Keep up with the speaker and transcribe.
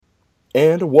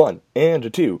and a 1, and a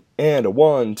 2, and a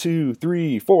 1, 2,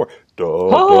 3, 4. Da,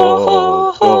 Ha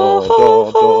da, ha ha da,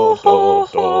 da, ha da, ha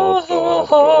da, da, ha da,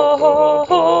 ha da, da, ha da, ha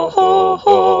da, ha da,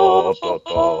 ha da,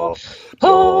 ha. da. Da,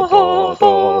 da, da,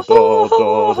 da,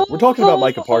 da, da. We're talking about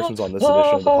Micah Parsons on this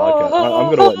edition of the podcast. I'm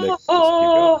going to let Nick just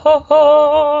keep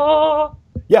going.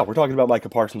 Yeah, we're talking about Micah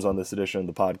Parsons on this edition of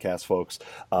the podcast, folks.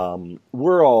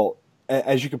 We're all,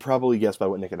 as you could probably guess by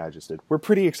what Nick and I just did, we're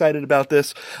pretty excited about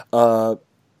this.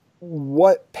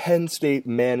 What Penn State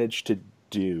managed to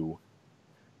do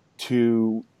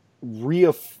to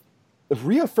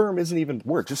reaffirm isn't even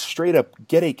word, just straight up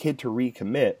get a kid to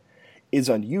recommit is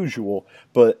unusual,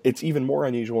 but it's even more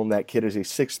unusual in that kid is a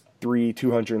 6'3",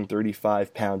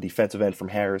 235-pound defensive end from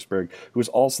Harrisburg, who is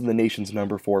also the nation's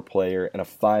number 4 player and a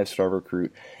 5-star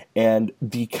recruit, and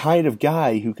the kind of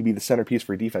guy who could be the centerpiece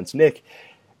for defense. Nick,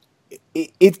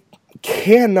 it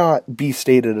cannot be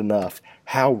stated enough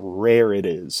how rare it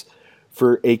is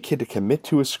for a kid to commit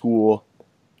to a school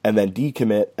and then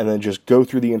decommit and then just go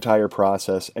through the entire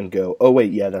process and go, oh,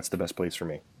 wait, yeah, that's the best place for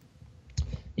me.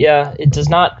 Yeah, it does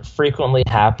not frequently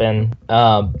happen.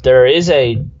 There is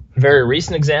a very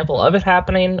recent example of it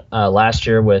happening last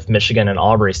year with Michigan and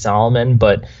Aubrey Solomon,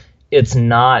 but it's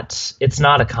not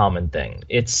a common thing.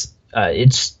 It's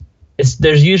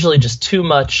there's usually just too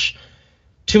much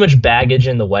baggage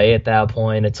in the way at that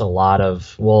point. It's a lot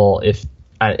of,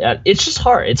 it's just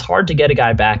hard. It's hard to get a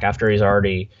guy back after he's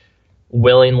already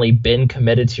willingly been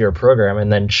committed to your program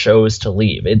and then chose to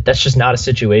leave. That's just not a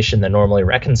situation that normally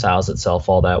reconciles itself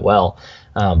all that well.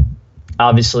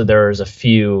 Obviously, there's a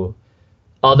few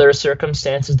other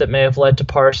circumstances that may have led to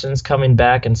Parsons coming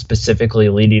back and specifically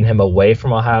leading him away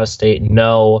from Ohio State.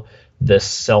 No, this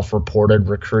self-reported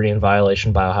recruiting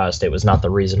violation by Ohio State was not the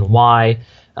reason why.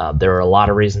 There are a lot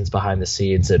of reasons behind the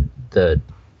scenes. The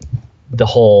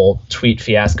whole tweet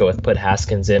fiasco with Put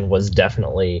Haskins in was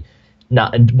definitely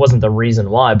it wasn't the reason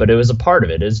why, but it was a part of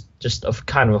it. It was just a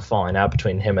kind of a falling out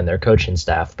between him and their coaching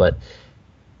staff. But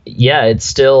yeah, it's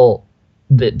still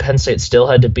that Penn State still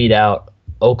had to beat out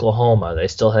Oklahoma. They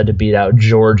still had to beat out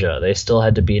Georgia. They still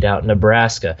had to beat out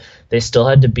Nebraska. They still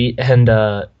had to beat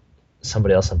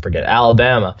somebody else, I forget,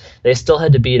 Alabama. They still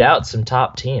had to beat out some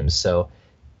top teams. So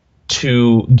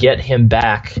to get him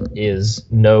back is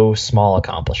no small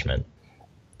accomplishment.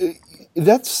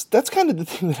 That's kind of the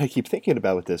thing that I keep thinking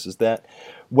about with this, is that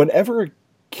whenever a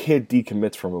kid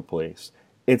decommits from a place,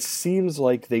 it seems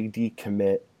like they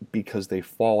decommit because they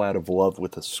fall out of love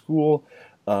with a school.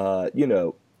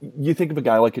 You think of a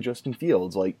guy like a Justin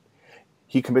Fields, like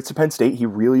he commits to Penn State, he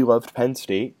really loved Penn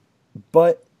State,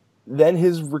 but then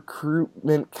his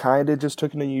recruitment kind of just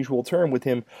took an unusual turn with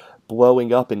him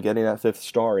blowing up and getting that 5th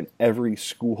star, and every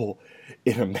school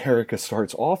in America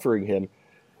starts offering him.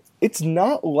 It's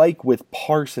not like with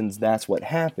Parsons that's what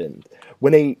happened.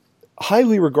 When a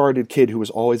highly regarded kid who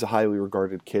was always a highly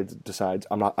regarded kid decides,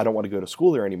 I don't want to go to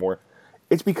school there anymore,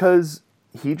 it's because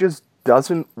he just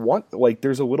doesn't want,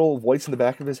 there's a little voice in the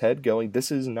back of his head going,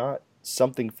 this is not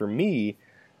something for me.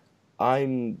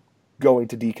 I'm going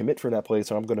to decommit from that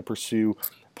place and I'm going to pursue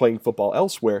playing football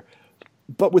elsewhere.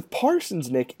 But with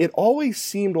Parsons, Nick, it always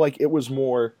seemed like it was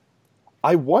more,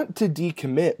 I want to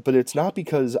decommit, but it's not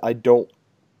because I don't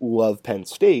love Penn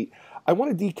State. I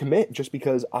want to decommit just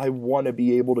because I want to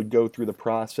be able to go through the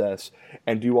process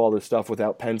and do all this stuff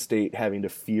without Penn State having to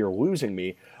fear losing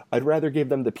me. I'd rather give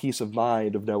them the peace of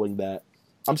mind of knowing that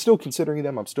I'm still considering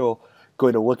them, I'm still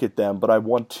going to look at them, but I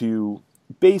want to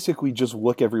basically just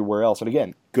look everywhere else. And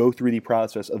again, go through the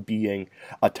process of being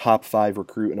a top 5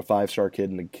 recruit and a 5-star kid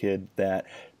and a kid that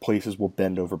places will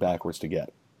bend over backwards to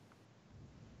get.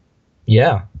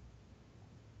 Yeah.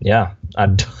 Yeah, I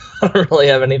don't really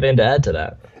have anything to add to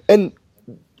that. And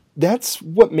that's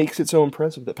what makes it so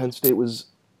impressive that Penn State was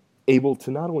able to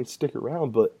not only stick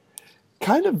around, but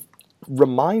kind of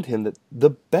remind him that the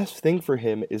best thing for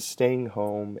him is staying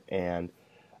home and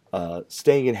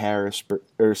staying in Harrisburg,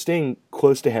 or staying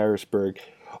close to Harrisburg,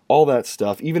 all that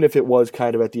stuff, even if it was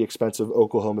kind of at the expense of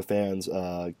Oklahoma fans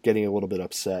getting a little bit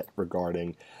upset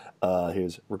regarding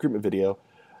his recruitment video.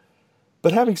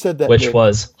 But having said that, which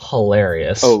was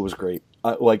hilarious. Oh, it was great.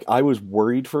 I was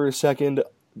worried for a second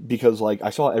because I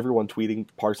saw everyone tweeting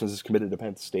Parsons is committed to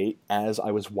Penn State as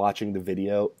I was watching the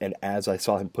video and as I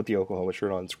saw him put the Oklahoma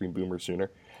shirt on and scream Boomer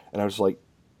Sooner, and I was like,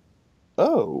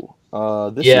 okay,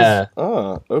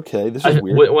 this is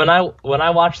weird. When I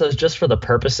watch those just for the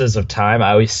purposes of time,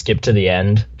 I always skip to the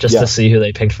end just to see who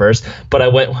they picked first.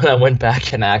 But when I went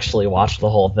back and actually watched the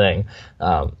whole thing,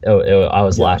 I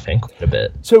was laughing quite a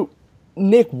bit. So,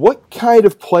 Nick, what kind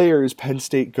of player is Penn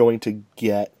State going to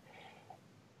get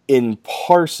in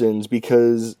Parsons?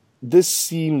 Because this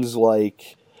seems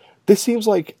like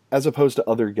as opposed to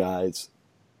other guys,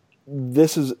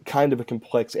 this is kind of a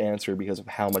complex answer because of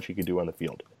how much he could do on the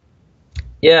field.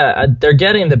 Yeah, they're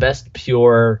getting the best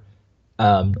pure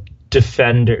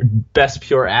defender, best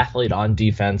pure athlete on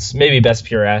defense, maybe best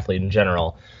pure athlete in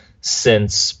general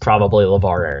since probably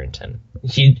LeVar Arrington.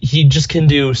 He just can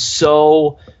do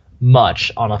so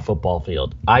much on a football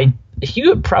field. He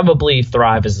would probably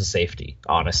thrive as a safety,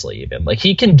 honestly, even. Like,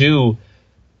 he can do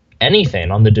anything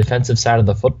on the defensive side of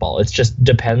the football. It just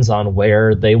depends on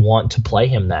where they want to play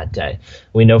him that day.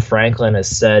 We know Franklin has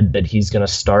said that he's going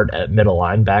to start at middle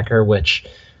linebacker, which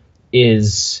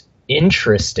is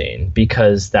interesting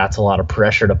because that's a lot of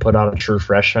pressure to put on a true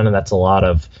freshman, and that's a lot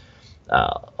of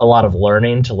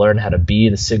learning to learn how to be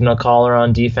the signal caller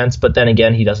on defense. But then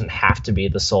again, he doesn't have to be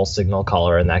the sole signal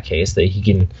caller in that case. That he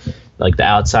can, like, the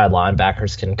outside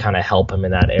linebackers can kind of help him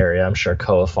in that area. I'm sure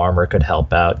Koa Farmer could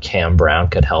help out. Cam Brown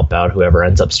could help out, whoever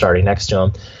ends up starting next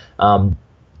to him.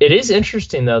 It is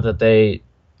interesting, though, that they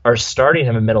are starting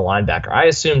him at middle linebacker. I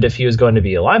assumed if he was going to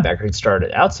be a linebacker, he'd start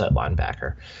at outside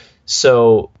linebacker.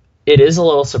 So it is a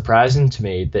little surprising to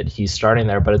me that he's starting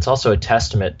there, but it's also a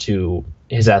testament to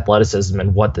his athleticism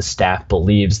and what the staff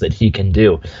believes that he can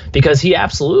do, because he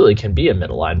absolutely can be a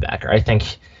middle linebacker. I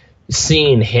think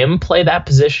seeing him play that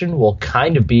position will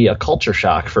kind of be a culture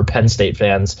shock for Penn State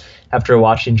fans after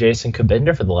watching Jason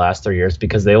Kabinda for the last 3 years,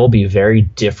 because they will be very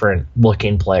different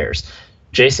looking players.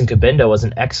 Jason Kabinda was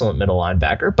an excellent middle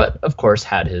linebacker, but of course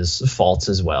had his faults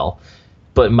as well.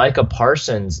 But Micah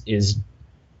Parsons is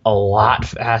a lot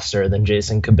faster than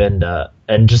Jason Kabinda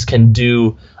and just can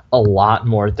do a lot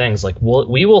more things. Like,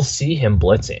 we will see him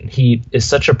blitzing. He is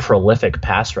such a prolific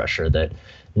pass rusher that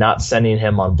not sending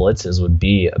him on blitzes would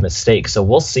be a mistake. So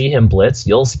we'll see him blitz.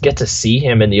 You'll get to see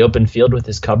him in the open field with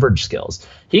his coverage skills.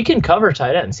 He can cover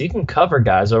tight ends. He can cover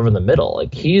guys over the middle.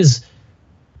 Like, he's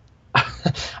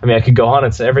I mean, I could go on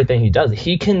and say everything he does.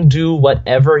 He can do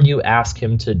whatever you ask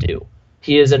him to do.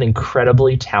 He is an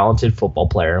incredibly talented football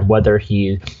player, and whether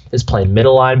he is playing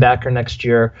middle linebacker next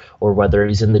year, or whether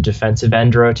he's in the defensive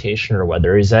end rotation, or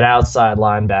whether he's at outside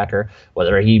linebacker,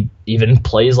 whether he even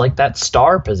plays like that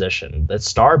star position, that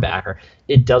star backer,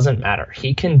 it doesn't matter.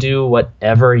 He can do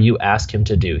whatever you ask him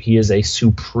to do. He is a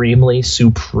supremely,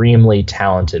 supremely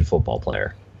talented football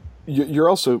player. You're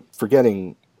also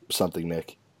forgetting something,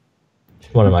 Nick.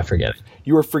 What am I forgetting?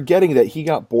 You are forgetting that he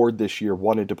got bored this year,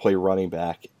 wanted to play running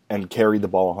back, and carried the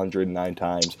ball 109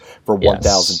 times for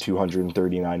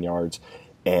 1,239 yards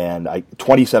and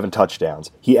 27 touchdowns.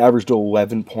 He averaged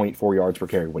 11.4 yards per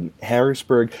carry. When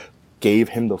Harrisburg gave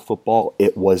him the football,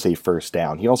 it was a first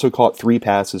down. He also caught 3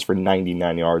 passes for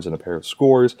 99 yards and a pair of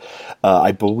scores.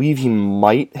 I believe he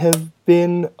might have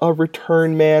been a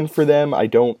return man for them. I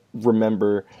don't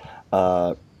remember.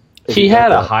 He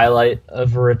had a highlight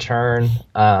of a return.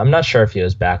 I'm not sure if he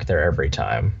was back there every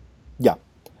time. Yeah,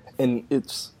 and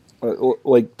it's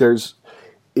like there's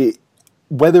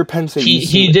whether Penn State.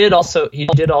 He did also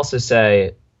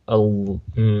say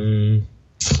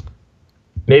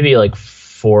maybe like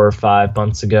 4 or 5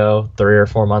 months ago, 3 or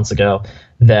 4 months ago,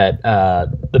 that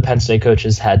the Penn State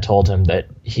coaches had told him that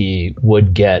he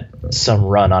would get some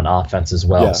run on offense as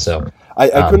well. Yes. So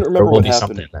I couldn't remember what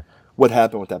happened. What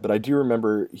happened with that? But I do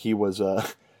remember he was.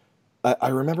 I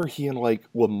remember he and like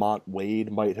Lamont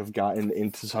Wade might have gotten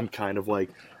into some kind of like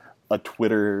a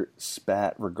Twitter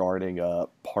spat regarding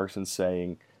Parsons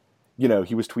saying, you know,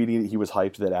 he was tweeting he was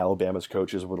hyped that Alabama's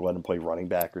coaches would let him play running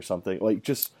back or something. Like,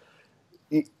 just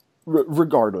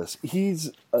regardless,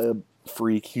 he's a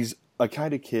freak. He's a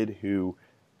kind of kid who,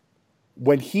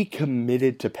 when he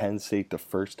committed to Penn State the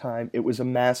first time, it was a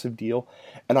massive deal.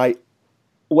 And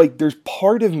there's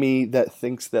part of me that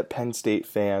thinks that Penn State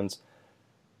fans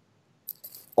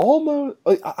almost,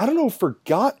 I don't know if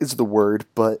forgot is the word,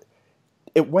 but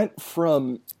it went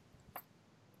from,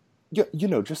 you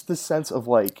know, just the sense of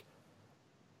like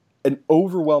an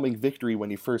overwhelming victory when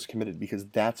he first committed, because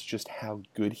that's just how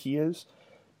good he is,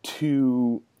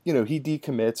 to, you know, he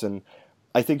decommits, and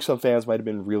I think some fans might have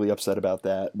been really upset about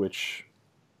that, which,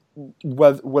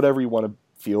 whatever you want to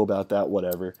feel about that,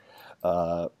 whatever,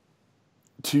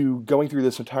 to going through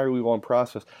this entirely long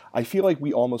process, I feel like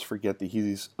we almost forget that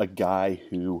he's a guy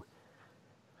who,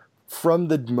 from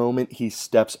the moment he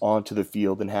steps onto the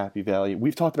field in Happy Valley,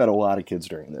 we've talked about a lot of kids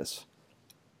during this.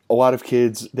 A lot of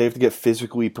kids, they have to get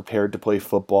physically prepared to play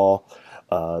football.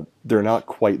 They're not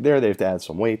quite there. They have to add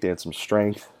some weight. They add some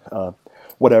strength,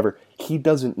 whatever. He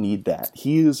doesn't need that.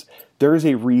 There is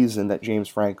a reason that James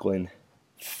Franklin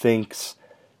thinks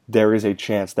there is a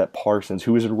chance that Parsons,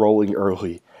 who is enrolling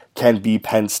early, can be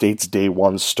Penn State's day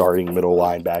one starting middle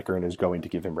linebacker and is going to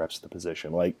give him reps at the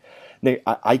position. Like,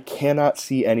 I cannot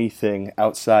see anything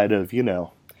outside of,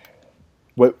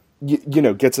 what,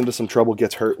 gets into some trouble,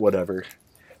 gets hurt, whatever.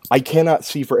 I cannot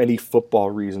see for any football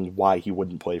reasons why he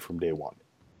wouldn't play from day one.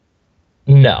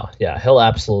 No, yeah, he'll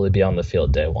absolutely be on the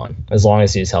field day one. As long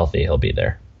as he's healthy, he'll be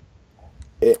there.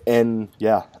 And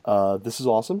yeah, this is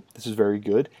awesome. This is very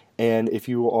good. And if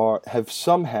you have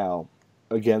somehow,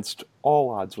 against all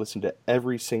odds, listened to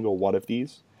every single one of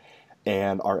these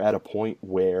and are at a point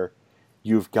where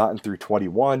you've gotten through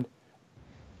 21,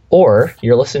 or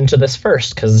you're listening to this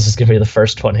first because this is going to be the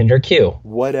first one in your queue.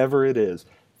 Whatever it is,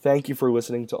 thank you for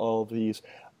listening to all of these.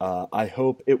 I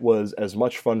hope it was as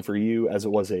much fun for you as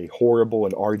it was a horrible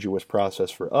and arduous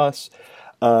process for us.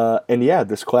 And yeah,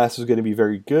 this class is going to be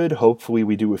very good. Hopefully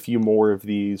we do a few more of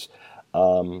these,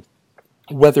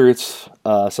 whether it's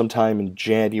sometime in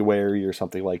January or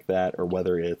something like that, or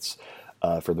whether it's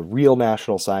for the real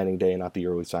National Signing Day, not the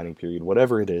early signing period,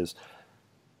 whatever it is.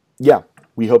 Yeah,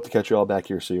 we hope to catch you all back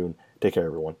here soon. Take care,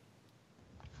 everyone.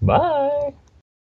 Bye.